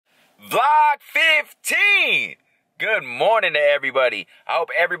Vlog 15. Good morning to everybody. I hope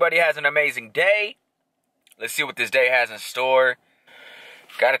everybody has an amazing day. Let's see what this day has in store.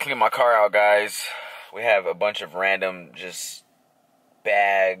 Gotta clean my car out, guys. We have a bunch of random just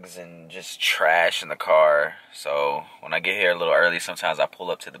bags and just trash in the car. So when I get here a little early, sometimes I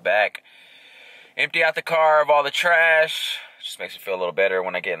pull up to the back, empty out the car of all the trash. Just makes me feel a little better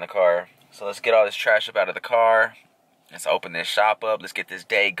when I get in the car. So let's get all this trash up out of the car. Let's open this shop up. Let's get this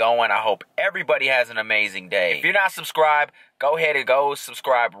day going. I hope everybody has an amazing day. If you're not subscribed, go ahead and go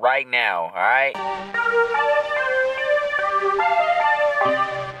subscribe right now, all right?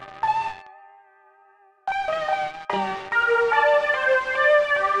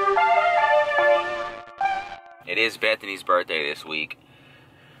 It is Bethany's birthday this week.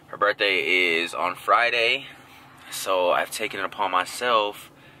 Her birthday is on Friday, so I've taken it upon myself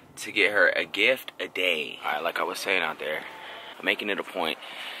to get her a gift a day. Alright, like I was saying out there, I'm making it a point,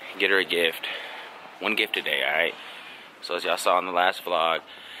 get her a gift, one gift a day, alright? So as y'all saw in the last vlog,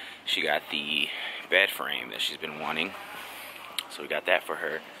 she got the bed frame that she's been wanting. So we got that for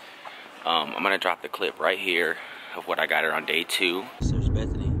her. I'm gonna drop the clip right here of what I got her on day 2. There's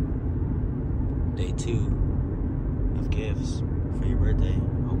Bethany. Day 2 of gifts for your birthday.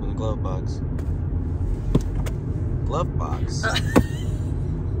 Open the glove box. Glove box.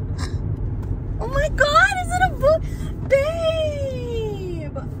 Oh my God, is it a book?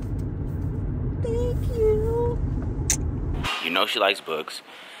 Babe! Thank you. You know she likes books.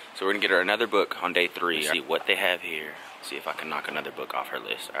 So we're gonna get her another book on day 3. See what they have here. See if I can knock another book off her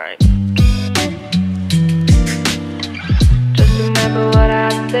list, alright? Just remember what I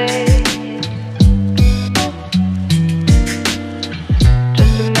say.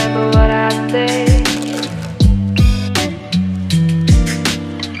 Just remember what I say.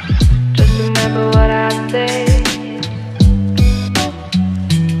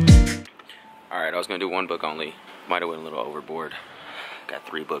 Alright, I was gonna do one book only. Might have went a little overboard. Got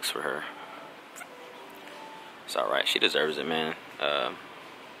 3 books for her. It's alright, she deserves it, man.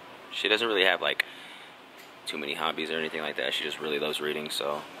 She doesn't really have like too many hobbies or anything like that. She just really loves reading,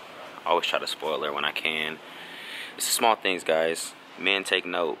 so I always try to spoil her when I can. It's the small things, guys. Men, take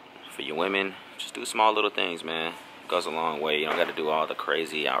note. For you women, just do small little things, man. It goes a long way. You don't gotta do all the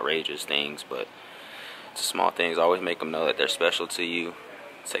crazy, outrageous things, but it's the small things. Always make them know that they're special to you.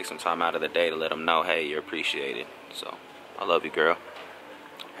 Take some time out of the day to let them know, hey, you're appreciated. So, I love you, girl.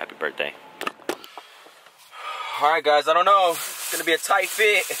 Happy birthday. Alright, guys, I don't know. It's gonna be a tight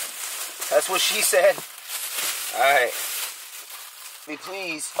fit. That's what she said. Alright. Me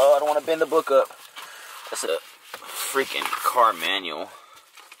please. Oh, I don't want to bend the book up. That's a freaking car manual.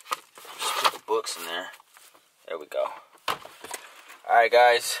 Just put the books in there. There we go. Alright,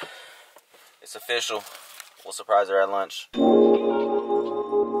 guys. It's official. We'll surprise her at lunch.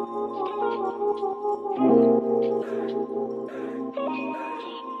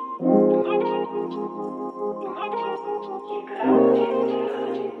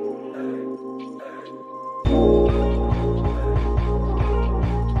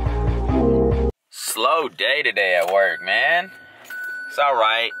 Slow day today at work, man. It's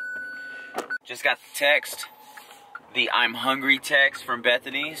alright. Just got the text. The I'm hungry text from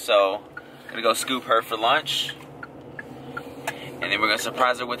Bethany, so gonna go scoop her for lunch. And then we're gonna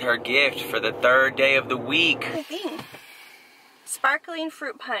surprise her with her gift for the 3rd day of the week. Sparkling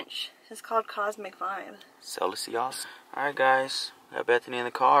fruit punch. It's called Cosmic Vibe. So let's see y'all. Alright, guys. We got Bethany in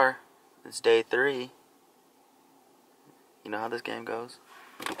the car. It's day 3. You know how this game goes.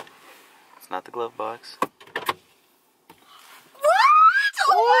 It's not the glove box. What?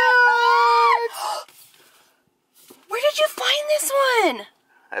 Oh my God! Where did you find this one?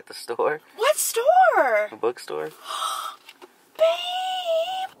 At the store. What store? A bookstore.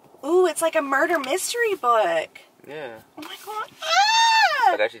 Babe! Ooh, it's like a murder mystery book. Yeah. Oh my God.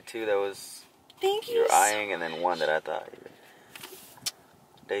 Ah! I got you 2 that was Thank you. you're eyeing, and then 1 that I thought.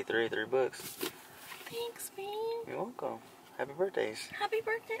 Day 3, 3 books. Thanks, babe. You're welcome. Happy birthdays. Happy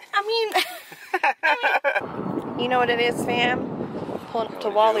birthday. You know what it is, fam? Pulling up to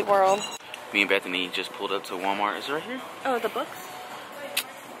Wally World. Me and Bethany just pulled up to Walmart. Is it right here? Oh, the books?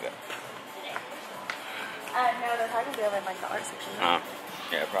 Yeah. No, they're probably gonna be in like the art section.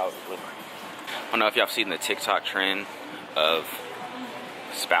 Yeah, probably. I don't know if y'all have seen the TikTok trend of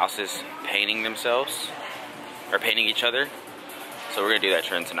spouses painting themselves or painting each other. So we're gonna do that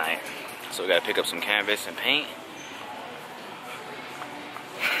trend tonight. So we gotta pick up some canvas and paint.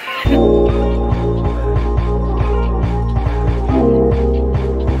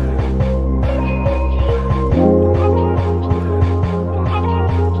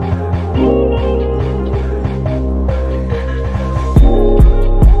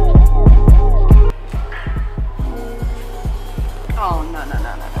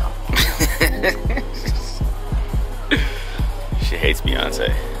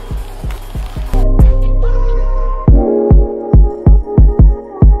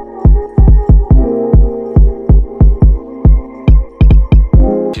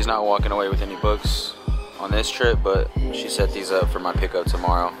 this trip, but she set these up for my pickup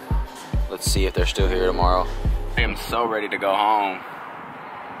tomorrow. Let's see if they're still here tomorrow. I am so ready to go home.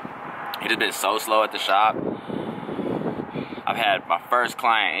 It has been so slow at the shop. I've had my first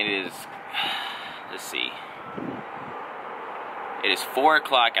client. It is, let's see. It is 4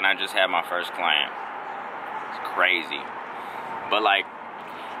 o'clock and I just had my first client. It's crazy. But like,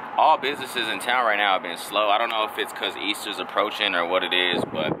 all businesses in town right now have been slow. I don't know if it's because Easter's approaching or what it is,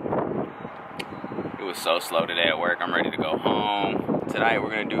 but it was so slow today at work. I'm ready to go home. Tonight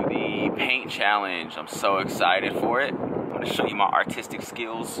we're gonna do the paint challenge. I'm so excited for it. I'm gonna show you my artistic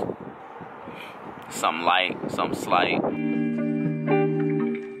skills. Something light, something slight.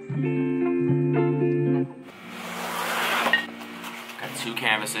 Got 2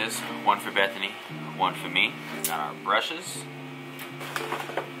 canvases, one for Bethany, one for me. Got our brushes.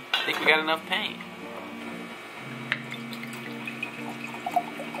 I think we got enough paint.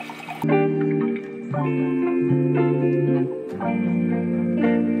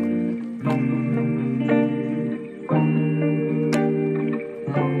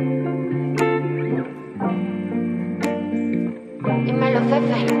 Dímelo,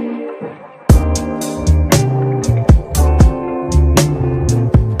 Pepe.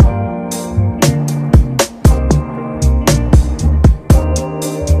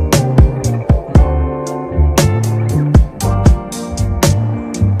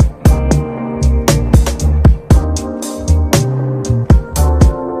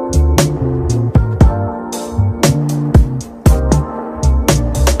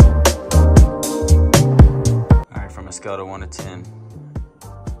 Scale to 1 to 10.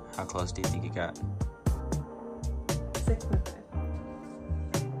 How close do you think you got? 6.5.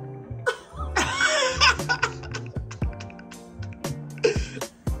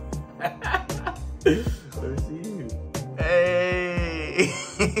 Where's you? Hey!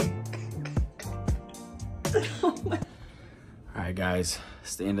 Alright guys,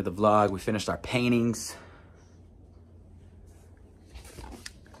 it's the end of the vlog. We finished our paintings.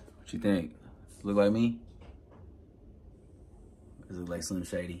 What you think? Look like me? Does it look like Slim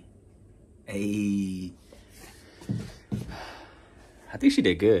Shady? Hey. I think she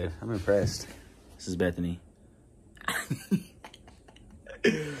did good. I'm impressed. This is Bethany.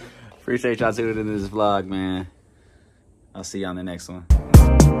 Appreciate y'all tuning into this vlog, man. I'll see you on the next one.